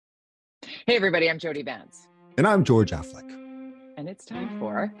Hey everybody, I'm Jody Vance. And I'm George Affleck. And it's time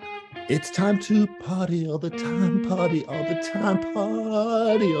for... It's time to party all the time, party all the time,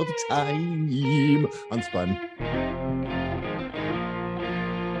 party all the time. UnSpun.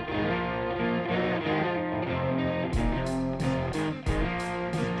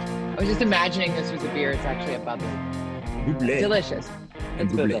 I was just imagining this was a beer. It's actually a bubbly. Bubbly. Delicious.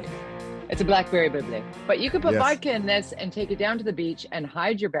 It's bubbly. It's a blackberry bubbly. But you could put vodka in this and take it down to the beach and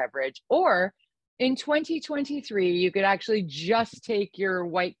hide your beverage. Or in 2023, you could actually just take your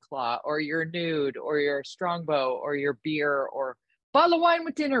White Claw or your Nude or your Strongbow or your beer or bottle of wine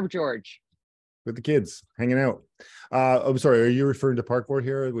with dinner, George. With the kids hanging out. I'm sorry, are you referring to Park Board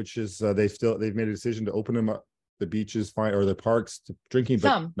here, which is they've made a decision to open them up, the beaches fine or the parks to drinking,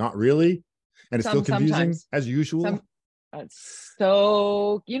 but not really, and it's still confusing sometimes. As usual.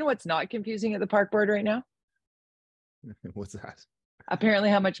 So you know what's not confusing at the Park Board right now? What's that? Apparently,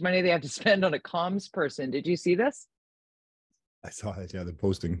 how much money they have to spend on a comms person. Did you see this? I saw it. Yeah, they're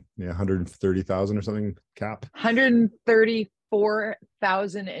posting 130,000 or something cap.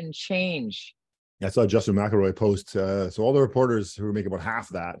 134,000 and change. I saw Justin McElroy post. So all the reporters who are making about half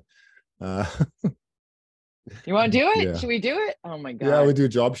that. You want to do it? Yeah. Should we do it? Oh my god! Yeah, we do a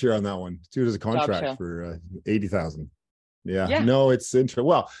job share on that one. Do it as a contract for 80,000. Yeah, no, it's interesting.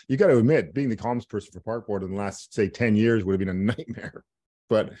 Well, you got to admit, being the comms person for Park Board in the last, say, 10 years would have been a nightmare.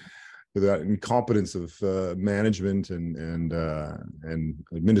 But with that incompetence of management and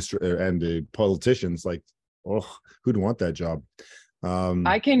administrator and the politicians, like, who'd want that job?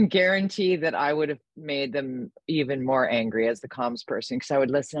 I can guarantee that I would have made them even more angry as the comms person, because I would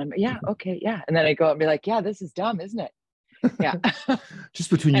listen. And and then I go out and be like, "Yeah, this is dumb, isn't it?" Yeah. Just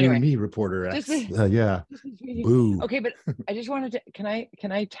between you and me, reporter X. Yeah. Boo. Okay, but I just wanted to. Can I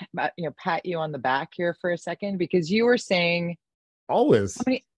pat you on the back here for a second, because you were saying always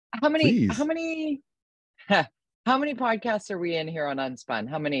how many podcasts are we in here on UnSpun?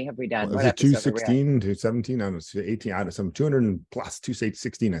 How many have we done? What it 216, 217, I don't know, 18, I don't know, some 200 plus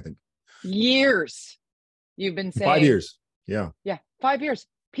 216, I think. Years. You've been saying 5 years. Yeah. Yeah, 5 years.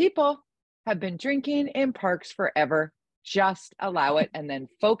 People have been drinking in parks forever. Just allow it, and then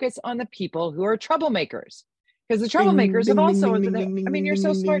focus on the people who are troublemakers. Because the troublemakers have also, you're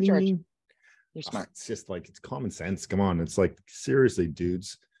so smart, George. You're smart. It's just like, it's common sense. Come on. It's like, seriously,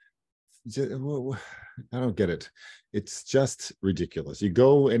 dudes. I don't get it. It's just ridiculous. You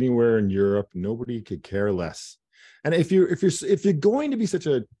go anywhere in Europe, nobody could care less. And if you're going to be such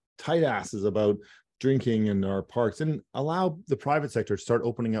a tight asses about drinking in our parks, and allow the private sector to start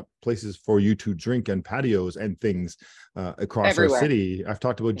opening up places for you to drink and patios and things across everywhere. Our city. I've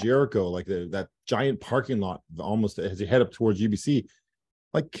talked about Jericho, like that giant parking lot almost as you head up towards UBC.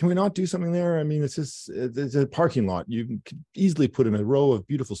 Like, can we not do something there? I mean, it's a parking lot. You could easily put in a row of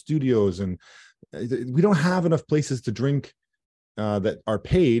beautiful studios, and we don't have enough places to drink that are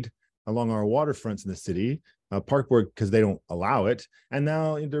paid along our waterfronts in the city. Park Board, because they don't allow it. And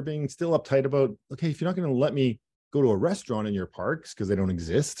now they're being still uptight about, okay, if you're not going to let me go to a restaurant in your parks because they don't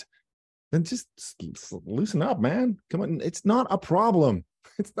exist, then just loosen up, man. Come on. It's not a problem.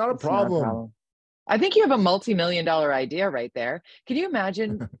 It's not a problem. I think you have a multi-million-dollar idea right there. Can you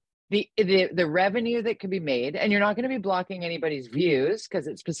imagine the revenue that could be made? And you're not going to be blocking anybody's views because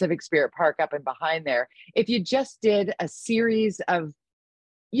it's Pacific Spirit Park up and behind there. If you just did a series of,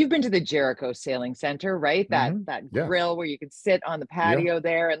 you've been to the Jericho Sailing Center, right? That grill where you can sit on the patio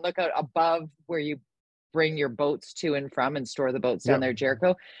there and look out above where you bring your boats to and from and store the boats down there,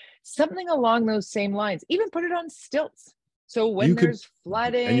 Jericho. Something along those same lines. Even put it on stilts. So when there's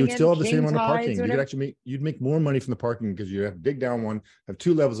flooding, and you'd still have the same amount of parking. You'd make more money from the parking, because you have dig down one, have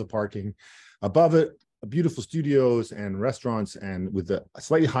 2 levels of parking, above it beautiful studios and restaurants, and with the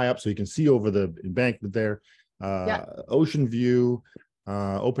slightly high up so you can see over the embankment there, ocean view,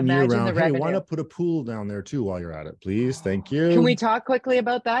 open year round. Hey, why not put a pool down there too while you're at it, please? Thank you. Can we talk quickly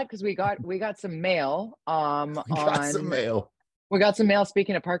about that? Because we got some mail. We got some mail.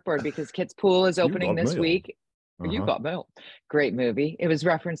 Speaking of Park Board, because Kit's Pool is opening this week. You got mail. Great movie. It was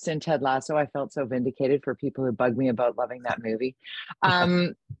referenced in Ted Lasso. I felt so vindicated for people who bug me about loving that movie.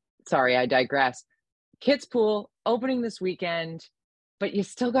 Sorry, I digress. Kit's Pool opening this weekend, but you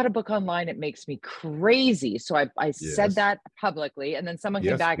still got to book online. It makes me crazy. So I said that publicly, and then someone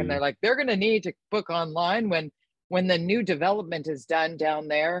came back and they're like, they're going to need to book online when the new development is done down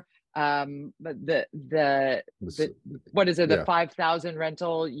there. But what is it? The 5,000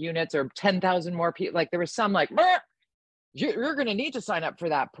 rental units or 10,000 more people. Like there was some like, you're going to need to sign up for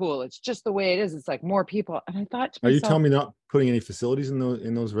that pool. It's just the way it is. It's like more people. And I thought, are you telling me not putting any facilities in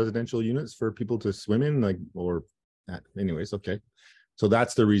those residential units for people to swim in, anyways? Okay. So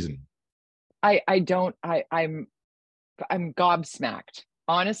that's the reason. I'm gobsmacked,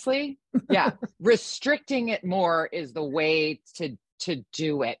 honestly. Yeah. Restricting it more is the way to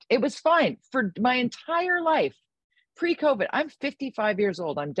do it. It was fine for my entire life. Pre-COVID, I'm 55 years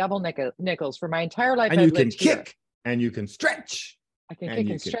old. I'm double nickels. For my entire life, And I've you can lived here. kick and you can stretch. I can and kick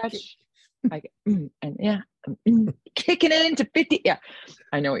you and can stretch. kick. Kicking it into 50. Yeah,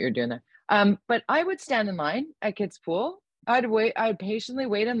 I know what you're doing there. But I would stand in line at kids' pool. I'd patiently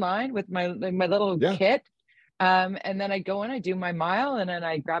wait in line with my little kit. And then I'd go in, I'd do my mile, and then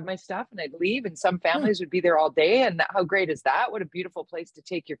I'd grab my stuff and I'd leave. And some families would be there all day. And how great is that? What a beautiful place to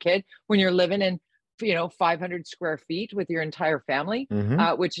take your kid when you're living in 500 square feet with your entire family,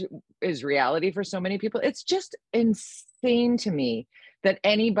 which is reality for so many people. It's just insane to me that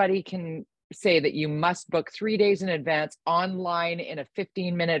anybody can say that you must book 3 days in advance online in a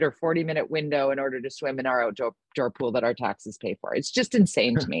 15-minute or 40-minute window in order to swim in our outdoor pool that our taxes pay for. It's just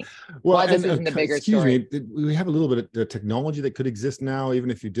insane to me. Well, why this isn't a bigger story. We have a little bit of technology that could exist now, even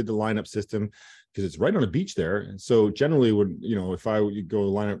if you did the lineup system, because it's right on a beach there. So generally, when if I would go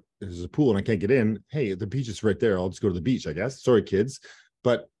line up, there's a pool and I can't get in, hey, the beach is right there, I'll just go to the beach, I guess. Sorry, kids.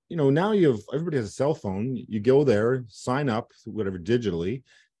 But now everybody has a cell phone. You go there, sign up, whatever, digitally,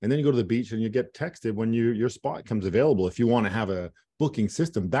 and then you go to the beach and you get texted when your spot comes available. If you want to have a booking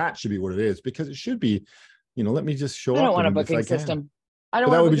system, that should be what it is, because it should be, let me just show up. I don't want a booking system. I don't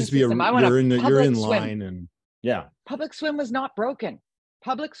want a booking system. You're in line, and Public swim was not broken.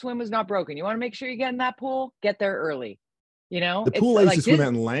 Public swim was not broken. You want to make sure you get in that pool, get there early. The pool I used to swim at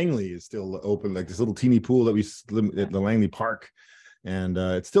in Langley is still open, like this little teeny pool that we swim at the Langley Park. And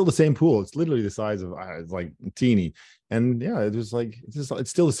it's still the same pool. It's literally the size of it's like teeny. And it was like it's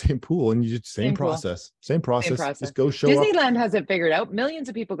still the same pool, and you just same process. Just go show up. Disneyland has it figured out. Millions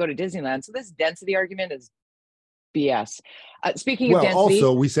of people go to Disneyland, so this density argument is BS. Speaking of density,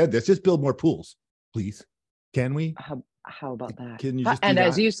 also we said this: just build more pools, please. Can we? How about that? Can you just?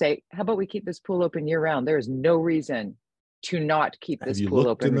 As you say, how about we keep this pool open year round? There is no reason to not keep this pool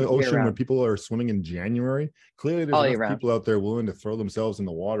open. In the ocean when people are swimming in January? Clearly, there's enough people out there willing to throw themselves in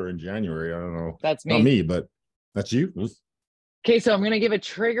the water in January. I don't know. That's me. Not me, but that's you. Okay, so I'm going to give a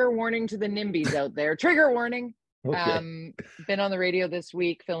trigger warning to the NIMBYs out there. Trigger warning. Okay. Been on the radio this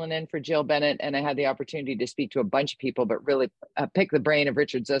week filling in for Jill Bennett, and I had the opportunity to speak to a bunch of people, but really pick the brain of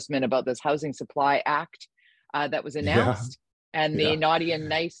Richard Zussman about this Housing Supply Act that was announced. And the naughty and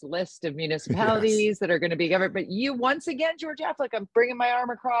nice list of municipalities that are going to be governed. But you, once again, George Affleck, I'm bringing my arm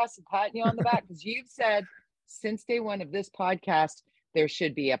across and patting you on the back, because you've said since day one of this podcast, there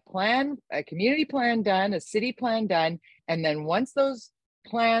should be a plan, a community plan done, a city plan done. And then once those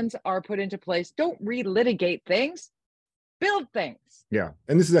plans are put into place, don't relitigate things, build things. Yeah.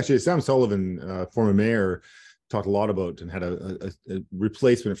 And this is actually Sam Sullivan, former mayor, talked a lot about and had a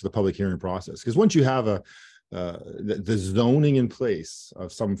replacement for the public hearing process. Because once you have the zoning in place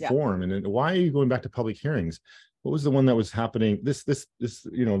of some form, and then why are you going back to public hearings? What was the one that was happening?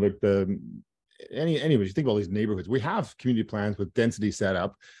 Anyways, you think about all these neighborhoods, we have community plans with density set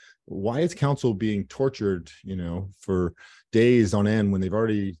up. Why is council being tortured, for days on end when they've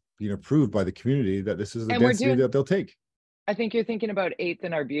already been approved by the community that this is the density that they'll take? I think you're thinking about 8th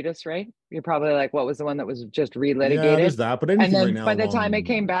and Arbutus, right? You're probably like, what was the one that was just relitigated? Yeah, there's that. But anything right now, by the time it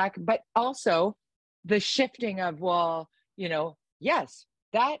came back, but also the shifting of, yes,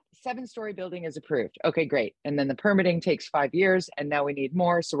 that 7-story building is approved. Okay, great. And then the permitting takes 5 years, and now we need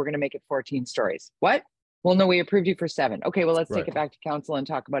more. So we're going to make it 14 stories. What? Well, no, we approved you for 7. Okay, well, let's take it back to council and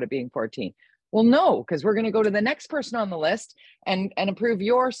talk about it being 14. Well, no, because we're going to go to the next person on the list and approve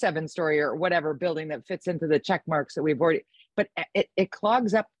your 7-story or whatever building that fits into the check marks that we've already, but it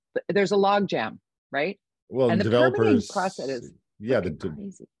clogs up. There's a log jam, right? Well, and the developers process is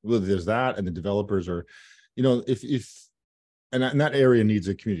crazy. Well, there's that, and the developers are, and that area needs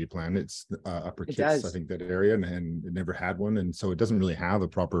a community plan. It's Upper Kitts, I think, that area, and it never had one, and so it doesn't really have a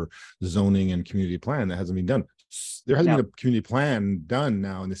proper zoning and community plan. That hasn't been done. There hasn't been a community plan done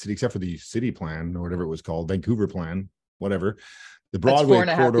now in the city, except for the city plan or whatever it was called, Vancouver plan, whatever. The Broadway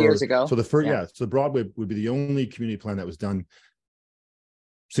That's 4.5 corridor. years ago. So so the Broadway would be the only community plan that was done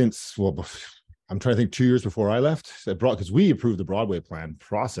since, I'm trying to think, 2 years before I left, because we approved the Broadway plan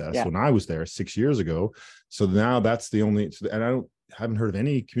process when I was there 6 years ago. So now that's the only, and I haven't heard of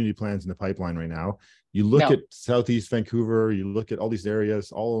any community plans in the pipeline right now. You look at Southeast Vancouver, you look at all these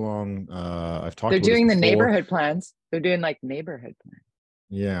areas all along. I've talked. They're doing the neighborhood plans. They're doing like neighborhood plans.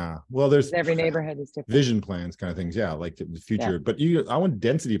 Yeah. Well, there's every neighborhood is different. Vision plans kind of things. Yeah. Like the future, but I want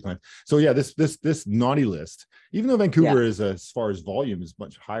density plans. So this naughty list, even though Vancouver is, as far as volume, is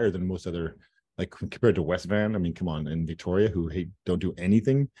much higher than most other, like compared to West Van. I mean, come on, in Victoria, who don't do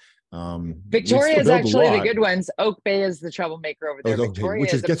anything. Victoria is build a actually the lot. good ones. Oak Bay is the troublemaker over there. Oak Bay, Victoria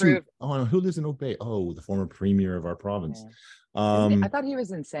is guess who? approved. Oh, who lives in Oak Bay? Oh, the former premier of our province. Yeah. Isn't he? I thought he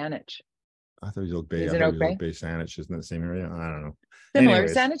was in Saanich. I thought he was Oak Bay. He's I in thought he Oak was Bay. Oak Bay Saanich. Isn't that the same area? I don't know. Similar.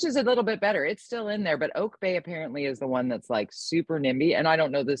 Anyways, Saanich is a little bit better. It's still in there, but Oak Bay apparently is the one that's like super NIMBY. And I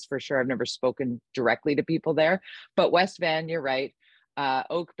don't know this for sure. I've never spoken directly to people there. But West Van, you're right.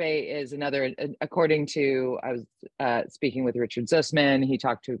 Oak Bay is another, according to, I was speaking with Richard Zussman. He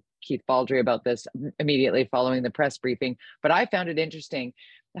talked to Keith Baldry about this immediately following the press briefing. But I found it interesting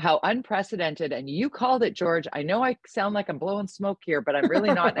how unprecedented, and you called it, George. I know I sound like I'm blowing smoke here, but I'm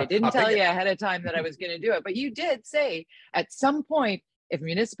really not. And I didn't tell you ahead of time that I was going to do it. But you did say at some point, if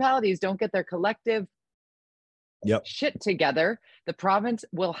municipalities don't get their collective shit together, the province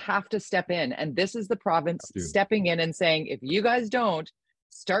will have to step in. And this is the province stepping in and saying, if you guys don't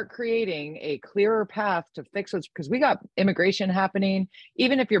start creating a clearer path to fix what's, because we got immigration happening,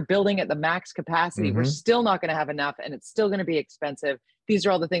 even if you're building at the max capacity, we're still not going to have enough and it's still going to be expensive. These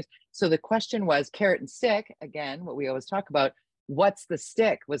are all the things. So the question was carrot and stick, again, what we always talk about. What's the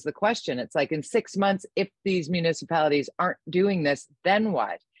stick was the question. It's like in 6 months, if these municipalities aren't doing this, then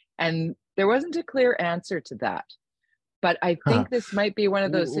what? And there wasn't a clear answer to that. But I think this might be one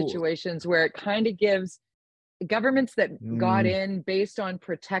of those situations where it kind of gives governments that got in based on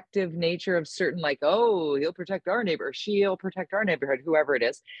protective nature of certain, like, oh, he'll protect our neighbor, or she'll protect our neighborhood, whoever it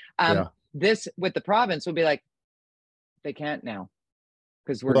is. This with the province will be like, they can't now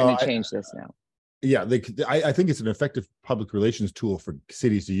because we're going to change this now. Yeah, I think it's an effective public relations tool for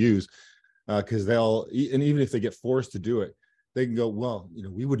cities to use, because and even if they get forced to do it, they can go, well,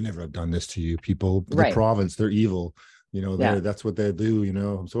 we would never have done this to you people. The province, they're evil. That's what they do.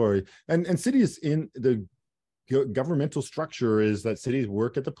 I'm sorry. And cities in the governmental structure is that cities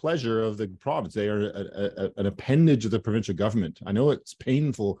work at the pleasure of the province. They are an appendage of the provincial government. I know it's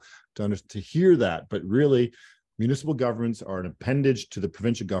painful to hear that, but really, municipal governments are an appendage to the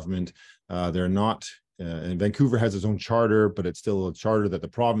provincial government. They're not, and Vancouver has its own charter, but it's still a charter that the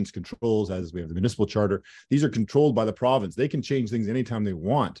province controls, as we have the municipal charter. These are controlled by the province. They can change things anytime they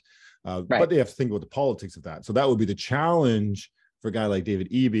want, but they have to think about the politics of that. So that would be the challenge for a guy like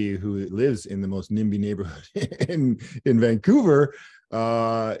David Eby, who lives in the most NIMBY neighborhood in Vancouver.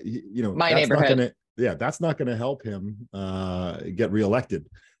 My neighborhood. That's not going to help him get reelected.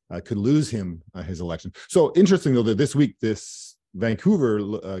 Could lose him his election. So interesting though that this week this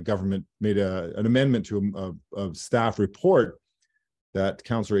Vancouver government made an amendment to a staff report that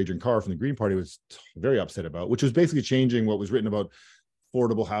Councillor Adrian Carr from the Green Party was very upset about, which was basically changing what was written about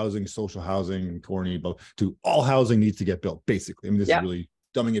affordable housing, social housing, corny, to all housing needs to get built. Basically, I mean, this is really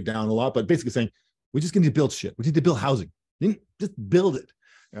dumbing it down a lot, but basically saying we just need to build shit. We need to build housing. Just build it.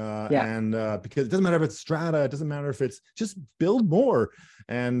 And because it doesn't matter if it's strata, it doesn't matter if it's just build more.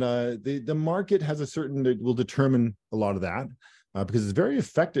 And the market has that will determine a lot of that, because it's very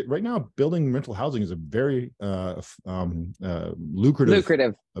effective right now. Building rental housing is a very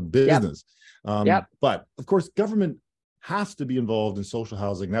lucrative business. But of course, government has to be involved in social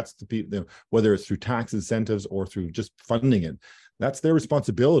housing. That's whether it's through tax incentives or through just funding it. That's their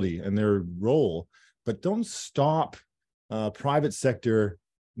responsibility and their role. But don't stop private sector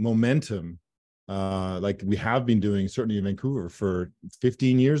momentum, like we have been doing, certainly in Vancouver for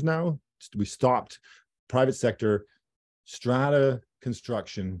 15 years now. We stopped private sector strata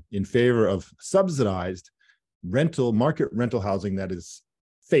construction in favor of subsidized market rental housing that is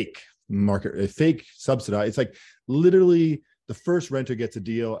fake subsidized. It's like literally the first renter gets a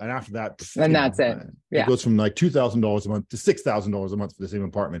deal, and after that, and that's it. It goes from like $2,000 a month to $6,000 a month for the same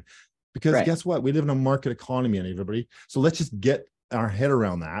apartment. Because guess what? We live in a market economy, and everybody. So let's just get our head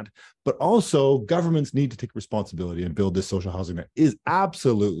around that. But also, governments need to take responsibility and build this social housing that is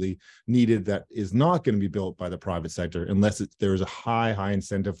absolutely needed, that is not going to be built by the private sector unless there is a high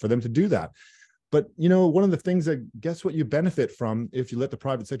incentive for them to do that. But one of the things that, guess what, you benefit from if you let the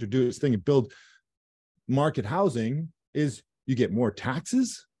private sector do its thing and build market housing is you get more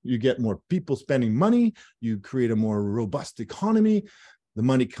taxes, you get more people spending money, you create a more robust economy. The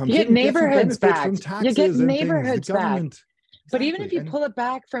money comes in. You get neighborhoods back. You get neighborhoods back. But even if you pull it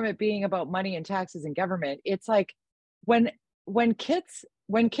back from it being about money and taxes and government, it's like when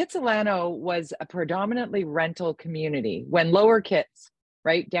Kitsilano was a predominantly rental community, when Lower Kits,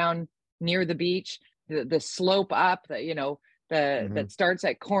 right down near the beach, the slope up, that starts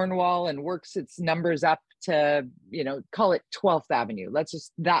at Cornwall and works its numbers up to, call it 12th Avenue. Let's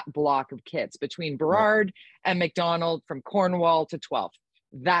just that block of Kits between Burrard and McDonald, from Cornwall to 12th,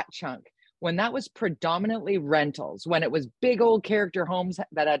 that chunk. When that was predominantly rentals, when it was big old character homes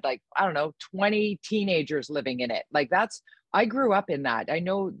that had 20 teenagers living in it, like that's I grew up in that. I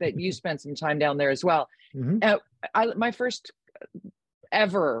know that you spent some time down there as well. Mhm. My first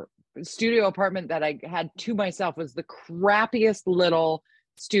ever studio apartment that I had to myself was the crappiest little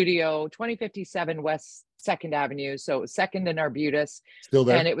studio, 2057 West Second Avenue. So Second and Arbutus. Still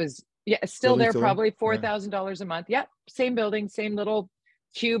And there? it was, yeah, still Building there, still there? probably Yeah. $4,000 a month. Yeah, same building, same little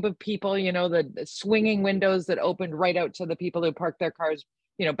cube of people, the swinging windows that opened right out to the people who parked their cars,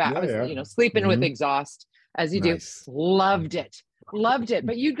 back. I Yeah, was, yeah. sleeping with Mhm. exhaust, as you do. Nice. Loved it. Loved it.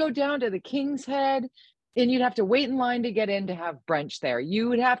 But you'd go down to the King's Head and you'd have to wait in line to get in to have brunch there. You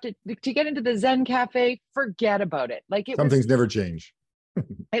would have to get into the Zen Cafe, forget about it. Like Some things never change.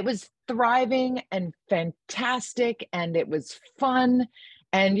 it was thriving and fantastic and it was fun.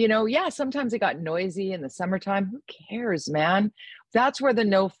 And yeah, sometimes it got noisy in the summertime. Who cares, man? That's where the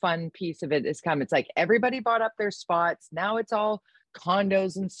no fun piece of it is come. It's like everybody bought up their spots. Now it's all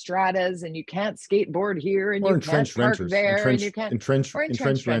condos and stratas, and you can't skateboard here and Or you can't entrenched park renters, there and you can't, or entrenched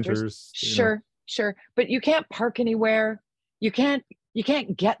entrenched renters. renters, Sure, sure. But you can't park anywhere. You can't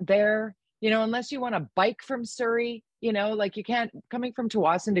get there, unless you want to bike from Surrey, like you can't, coming from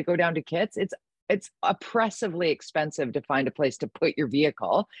Tawasin to go down to Kits, it's oppressively expensive to find a place to put your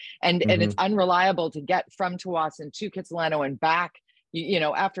vehicle, and it's unreliable to get from Tawasin to Kitsilano and back.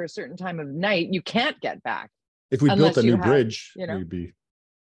 After a certain time of night, you can't get back If we built unless a you new have, bridge, we'd be.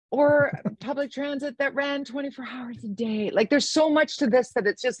 or public transit that ran 24 hours a day. Like there's so much to this that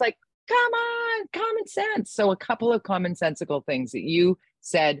it's just like, come on, common sense. So a couple of commonsensical things that you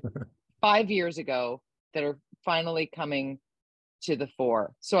said 5 years ago that are finally coming to the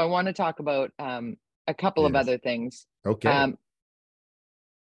fore. So I want to talk about a couple of Yes. other things. Okay.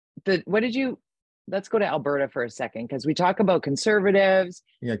 Let's go to Alberta for a second, because we talk about conservatives.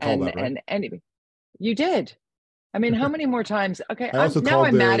 Yeah, I called that, right? And you did. I mean, how many more times? Okay, I also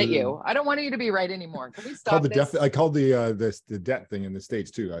I'm mad at you. I don't want you to be right anymore. Can we stop this? I called the debt thing in the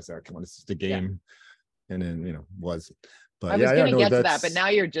States too. I said, come on, it's just a game. Yeah. And then was. But I was going to get to that, but now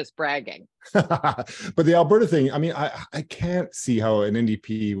you're just bragging. But the Alberta thing, I mean, I can't see how an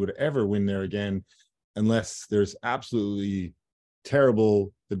NDP would ever win there again unless there's absolutely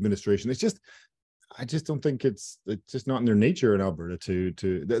terrible administration. I just don't think it's just not in their nature in Alberta to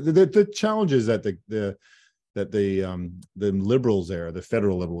the challenges that the liberals there, the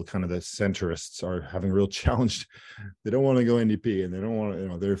federal liberal, kind of the centrists, are having a real challenge. They don't want to go NDP, and they don't want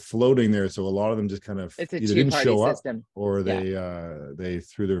to, they're floating there. So a lot of them just kind of either didn't show system. up, or they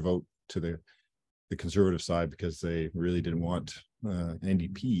threw their vote to the conservative side because they really didn't want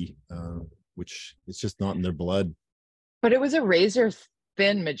NDP, which is just not in their blood. But it was a razor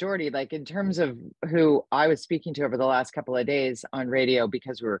thin majority, like in terms of who I was speaking to over the last couple of days on radio,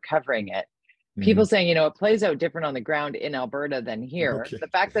 because we were covering it. People saying, it plays out different on the ground in Alberta than here. Okay. The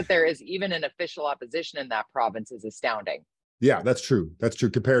fact that there is even an official opposition in that province is astounding. Yeah, that's true. That's true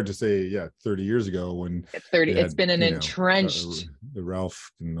compared to, say, 30 years ago when it's been an entrenched the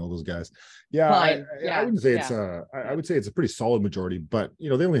Ralph and all those guys. Yeah, I wouldn't say it's I would say it's a pretty solid majority, but they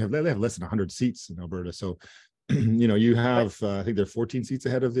have less than 100 seats in Alberta. So you have I think they're 14 seats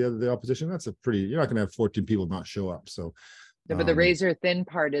ahead of the opposition. That's you're not going to have 14 people not show up. So but the razor thin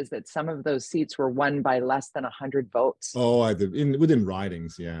part is that some of those seats were won by less than 100 votes. Oh, within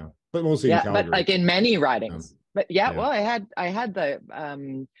ridings, yeah, but mostly in Calgary. But like in many ridings. But well, I had the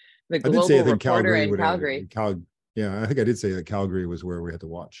Global Reporter in Calgary. I think I did say that Calgary was where we had to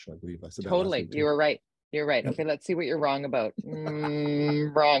watch. I believe I said that. Totally, you were right. You're right. Okay, let's see what you're wrong about.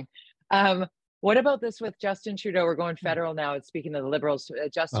 Wrong. What about this with Justin Trudeau? We're going federal now. It's speaking of the Liberals.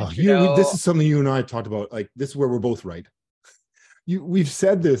 Justin Trudeau. This is something you and I talked about. Like, this is where we're both right. We've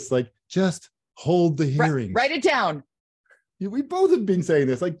said this, like, just hold the hearings. Write it down. We both have been saying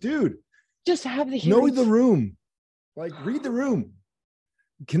this, like, dude, just have the hearings. Know the room, like, read the room.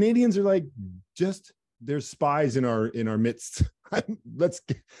 Canadians are like, there's spies in our midst. Let's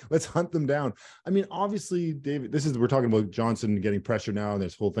hunt them down. I mean, obviously, David, we're talking about Johnson getting pressure now, and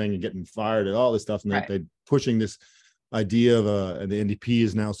this whole thing and getting fired and all this stuff, and they're pushing this idea of and the NDP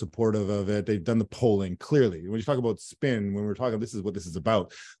is now supportive of it. They've done the polling clearly. When you talk about spin, when we're talking, this is what this is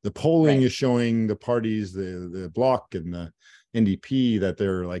about. The polling is showing the parties, the Bloc and the NDP, that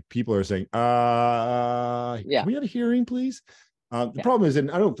they're like, people are saying, can we have a hearing, please? The problem is, and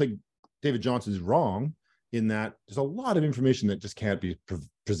I don't think David Johnson's wrong in that there's a lot of information that just can't be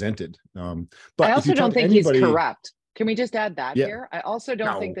presented. But I also don't think he's corrupt. Can we just add that here? I also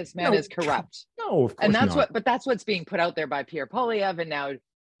don't think this man is corrupt. No, of course and that's not. But that's what's being put out there by Pierre Poilievre, and now,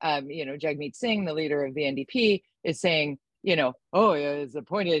 Jagmeet Singh, the leader of the NDP, is saying, he is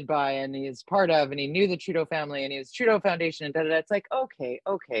appointed by, and he is part of, and he knew the Trudeau family, and he was Trudeau Foundation, and da-da-da. It's like, okay.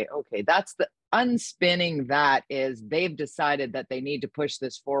 unspinning that is they've decided that they need to push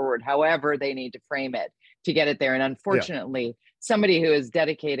this forward, however they need to frame it to get it there. And unfortunately, somebody who has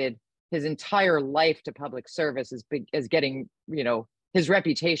dedicated his entire life to public service is getting, you know, his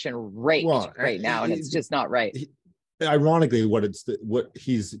reputation raked right now, and it's just not right. Ironically, what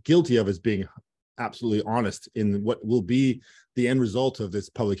he's guilty of is being absolutely honest in what will be the end result of this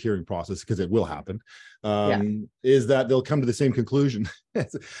public hearing process, because it will happen, is that they'll come to the same conclusion.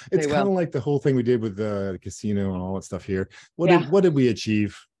 It's kind of like the whole thing we did with the casino and all that stuff here. What did we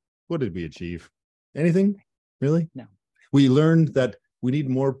achieve? What did we achieve? Anything? Really? No. We learned that we need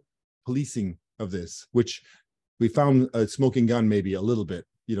more policing of this, which we found a smoking gun maybe a little bit,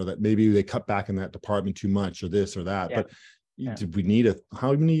 you know, that maybe they cut back in that department too much or this or that. But did we need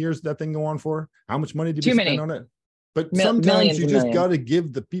how many years did that thing go on for? How much money did we spend on it? But sometimes you just got to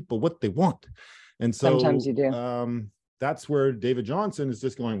give the people what they want. And so sometimes you do. That's where David Johnson is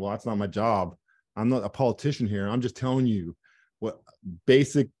just going, well, that's not my job. I'm not a politician here. I'm just telling you what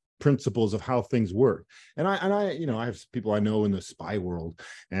basic principles of how things work. And I, you know, I have people I know in the spy world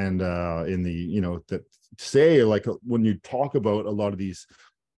and in the, you know, that say, like, when you talk about a lot of these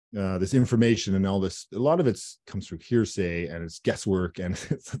this information and all this, a lot of it comes through hearsay and it's guesswork, and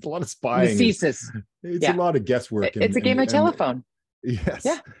it's a lot of spying. It's a lot of guesswork. It's a game of telephone. Yes.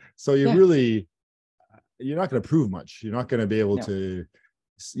 Yeah. So you're not going to prove much. You're not going to be able to,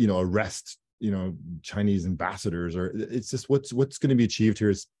 you know, arrest, you know, Chinese ambassadors, or it's just what's going to be achieved here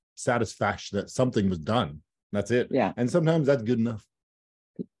is satisfaction that something was done. That's it. Yeah. And sometimes that's good enough.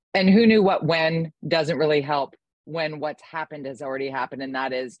 And who knew what when doesn't really help when what's happened has already happened, and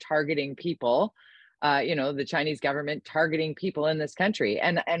that is targeting people, you know, the Chinese government targeting people in this country.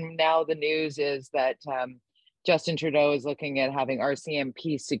 And now the news is that Justin Trudeau is looking at having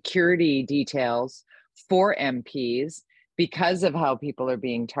RCMP security details for MPs because of how people are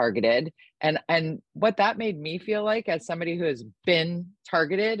being targeted. And what that made me feel like, as somebody who has been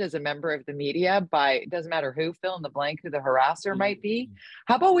targeted as a member of the media by, it doesn't matter who, fill in the blank, who the harasser might be.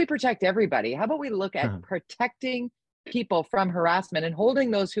 How about we protect everybody? How about we look at protecting people from harassment and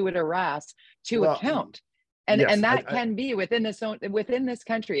holding those who would harass to account? And that can be within this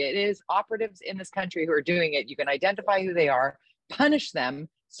country. It is operatives in this country who are doing it. You can identify who they are, punish them,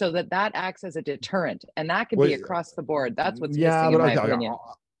 so that acts as a deterrent, and that could be across the board. That's what's missing, in my opinion.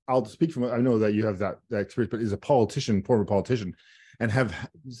 I'll speak from, I know that you have that experience, but as a politician, former politician, and have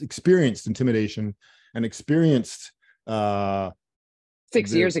experienced intimidation and experienced 6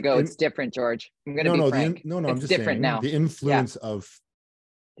 years ago, it's different, George. I'm going to be frank. I'm just different saying, now. The influence of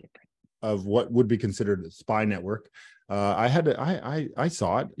what would be considered a spy network. I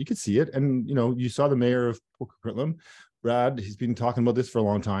saw it. You could see it, and you know, you saw the mayor of Port Coquitlam, Brad. He's been talking about this for a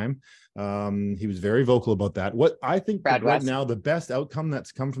long time. He was very vocal about that. What I think right now, the best outcome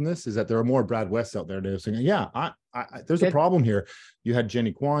that's come from this is that there are more Brad Wests out there saying, there's a problem here. You had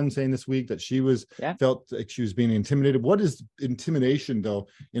Jenny Kwan saying this week that she felt like she was being intimidated. What is intimidation, though,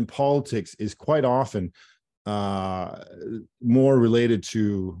 in politics is quite often more related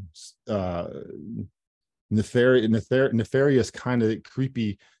to nefarious kind of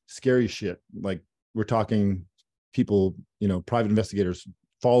creepy, scary shit. Like, we're talking people, you know, private investigators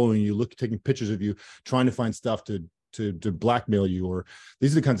following you, taking pictures of you, trying to find stuff to blackmail you, or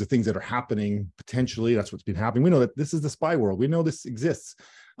these are the kinds of things that are happening potentially. That's what's been happening. We know that this is the spy world. We know this exists.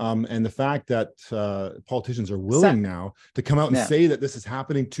 And the fact that politicians are willing now to come out and say that this is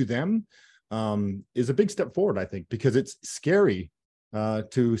happening to them is a big step forward, I think, because it's scary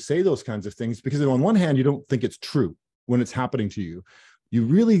to say those kinds of things, because on one hand, you don't think it's true when it's happening to you. You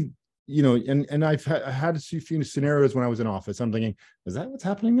really, you know, and I had a few scenarios when I was in office. I'm thinking, is that what's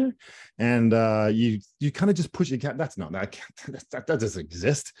happening there? And you kind of just push. That doesn't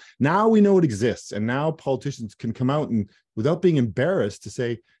exist. Now we know it exists, and now politicians can come out and, without being embarrassed, to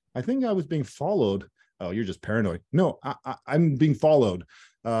say, I think I was being followed. Oh, you're just paranoid. No, I'm being followed.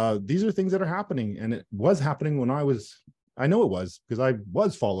 These are things that are happening, and it was happening when I know it was, because I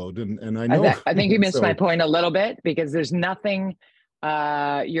was followed, and I know. I think you missed my point a little bit, because there's nothing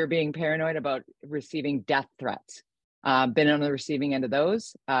you're being paranoid about receiving death threats. Been on the receiving end of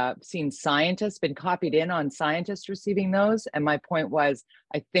those, seen scientists, been copied in on scientists receiving those. And my point was,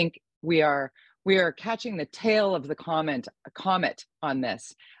 I think we are catching the tail of the comet on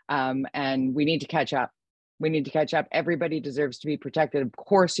this. And we need to catch up. We need to catch up. Everybody deserves to be protected. Of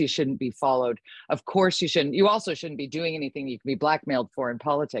course, you shouldn't be followed. Of course, you also shouldn't be doing anything you can be blackmailed for in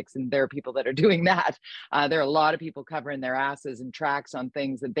politics. And there are people that are doing that. There are a lot of people covering their asses and tracks on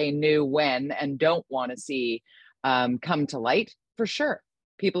things that they knew when and don't want to see come to light, for sure.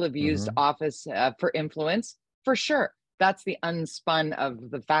 People have used office for influence, for sure. that's the unspun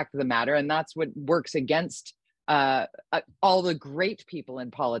of the fact of the matter, and that's what works against all the great people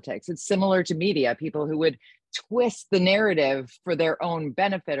in politics. It's similar to media, people who would twist the narrative for their own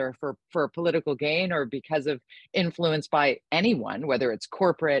benefit or for political gain or because of influence by anyone, whether it's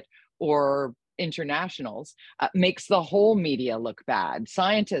corporate or internationals, makes the whole media look bad.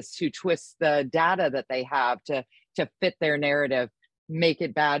 Scientists who twist the data that they have to fit their narrative make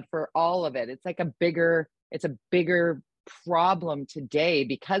it bad for all of it. It's like it's a bigger problem today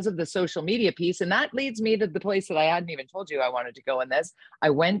because of the social media piece. And that leads me to the place that I hadn't even told you I wanted to go in this. I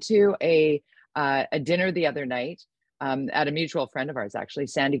went to a dinner the other night at a mutual friend of ours, actually.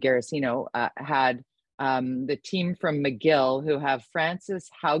 Sandy Garasino had the team from McGill, who have Frances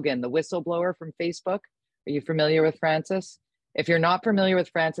Haugen, the whistleblower from Facebook. Are you familiar with Frances? If you're not familiar with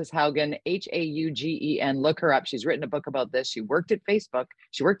Frances Haugen, Haugen, look her up. She's written a book about this. She worked at Facebook.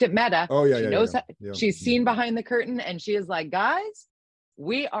 She worked at Meta. Oh, yeah, she knows she's seen behind the curtain, and she is like, guys,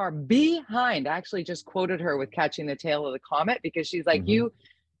 we are behind. I actually just quoted her with Catching the Tail of the Comet, because she's like,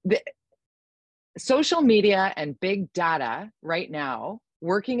 social media and big data right now,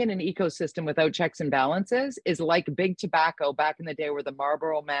 working in an ecosystem without checks and balances, is like big tobacco back in the day where the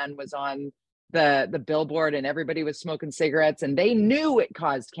Marlboro Man was on the billboard and everybody was smoking cigarettes and they knew it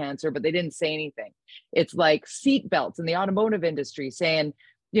caused cancer, but they didn't say anything. It's like seat belts in the automotive industry saying,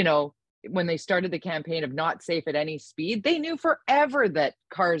 when they started the campaign of not safe at any speed, they knew forever that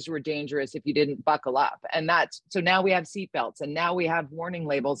cars were dangerous if you didn't buckle up. And so now we have seat belts, and now we have warning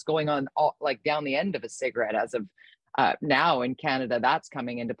labels going on like down the end of a cigarette as of now in Canada. That's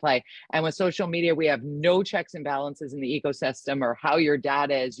coming into play. And with social media, we have no checks and balances in the ecosystem or how your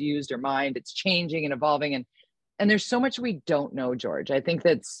data is used or mined. It's changing and evolving. And there's so much we don't know, George. I think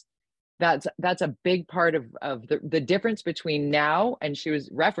that's a big part of the difference between now, and she was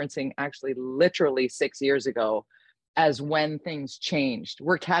referencing actually literally 6 years ago as when things changed.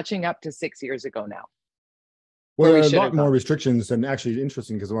 We're catching up to 6 years ago now. Well, there are a lot more restrictions, and actually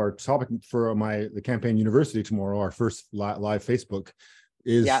interesting because our topic for the campaign university tomorrow, our first live Facebook,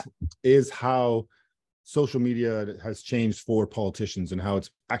 is how social media has changed for politicians and how it's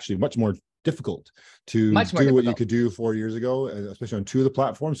actually much more difficult to do what you could do 4 years ago, especially on two of the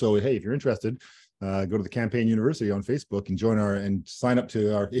platforms. So, hey, if you're interested, go to the Campaign University on Facebook and join and sign up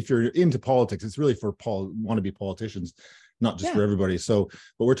to our, if you're into politics. It's really for wannabe politicians, not just for everybody. So,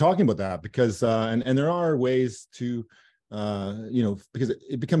 but we're talking about that because, and there are ways to, because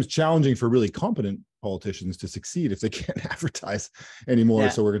it becomes challenging for really competent politicians to succeed if they can't advertise anymore.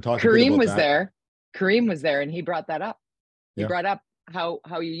 So we're going to talk Kareem was there. Kareem was there, and he brought that up. He brought up how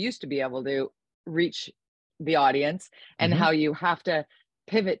you used to be able to reach the audience and how you have to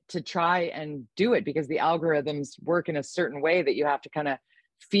pivot to try and do it because the algorithms work in a certain way that you have to kind of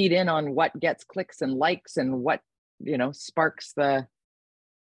feed in on what gets clicks and likes and what sparks the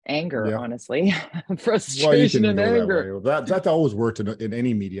anger, honestly. Frustration and anger. That's always worked in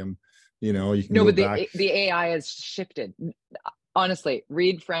any medium. You can but the AI has shifted. Honestly,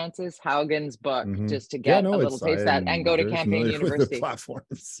 read Frances Haugen's book just to get a little taste of that, and go to Campaign University. With the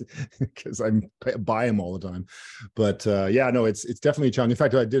platforms because I buy them all the time. But it's definitely a challenge. In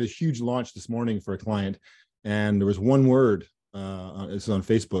fact, I did a huge launch this morning for a client, and there was one word, it's on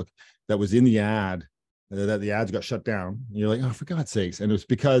Facebook, that was in the ad, that the ads got shut down. And you're like, oh, for God's sakes. And it was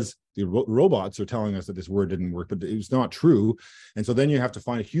because the robots are telling us that this word didn't work, but it was not true. And so then you have to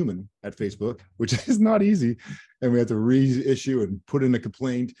find a human at Facebook, which is not easy. And we have to reissue and put in a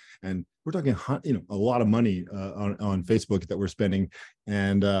complaint. And we're talking, a lot of money on Facebook that we're spending.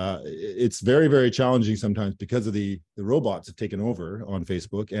 And it's very, very challenging sometimes because of the robots have taken over on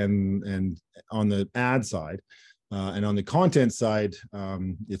Facebook and on the ad side. And on the content side,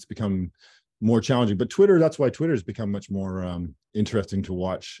 it's become more challenging. But Twitter, that's why Twitter has become much more interesting to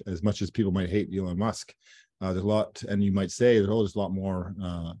watch. As much as people might hate Elon Musk, there's a lot, and you might say there's a lot more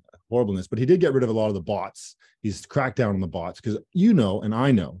horribleness, but he did get rid of a lot of the bots. He's cracked down on the bots because and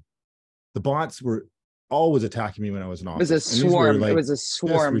I know the bots were always attacking me when I was in office. It was a swarm. It was a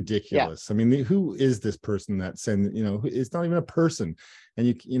swarm. Ridiculous. I mean, who is this person that it's not even a person.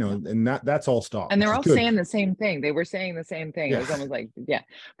 And and that's all stopped. And they're all saying the same thing. They were saying the same thing. It was almost like,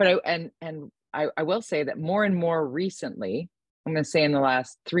 But I will say that more and more recently, I'm going to say in the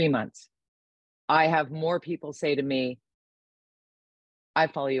last 3 months, I have more people say to me, I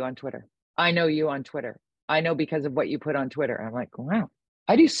follow you on Twitter. I know you on Twitter. I know because of what you put on Twitter. I'm like, wow,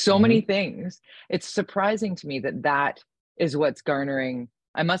 I do so many things. It's surprising to me that is what's garnering.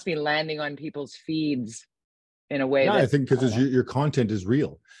 I must be landing on people's feeds in a way. I think because your content is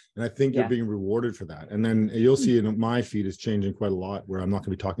real, and I think you're being rewarded for that. And then you'll see my feed is changing quite a lot, where I'm not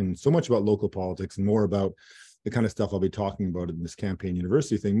going to be talking so much about local politics and more about the kind of stuff I'll be talking about in this Campaign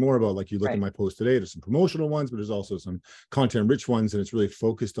University thing, more about, like, you look at my post today, there's some promotional ones, but there's also some content rich ones, and it's really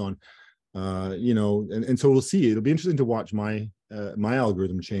focused on, you know, and so we'll see. It'll be interesting to watch my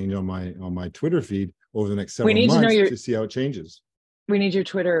algorithm change on my Twitter feed over the next several months to see how it changes. We need your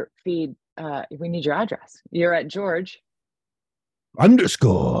Twitter feed. We need your address. You're at George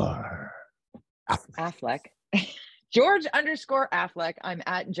 _Affleck. George _Affleck. I'm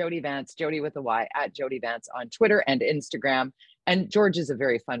at Jody Vance, Jody with a Y, at Jody Vance on Twitter and Instagram. And George is a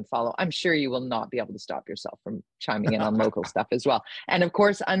very fun follow. I'm sure you will not be able to stop yourself from chiming in on local stuff as well. And of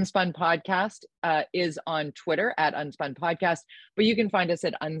course, UnSpun Podcast is on Twitter at UnSpun Podcast, but you can find us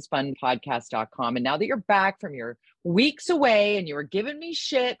at unspunpodcast.com. And now that you're back from your weeks away and you were giving me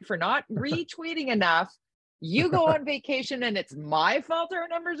shit for not retweeting enough, you go on vacation and it's my fault our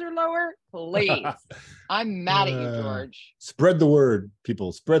numbers are lower. Please. I'm mad at you, George. Spread the word,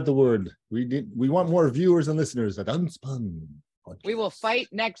 people. Spread the word. We want more viewers and listeners at UnSpun Podcast. We will fight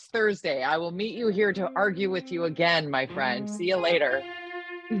next Thursday. I will meet you here to argue with you again, my friend. See you later.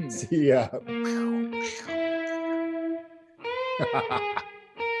 See ya.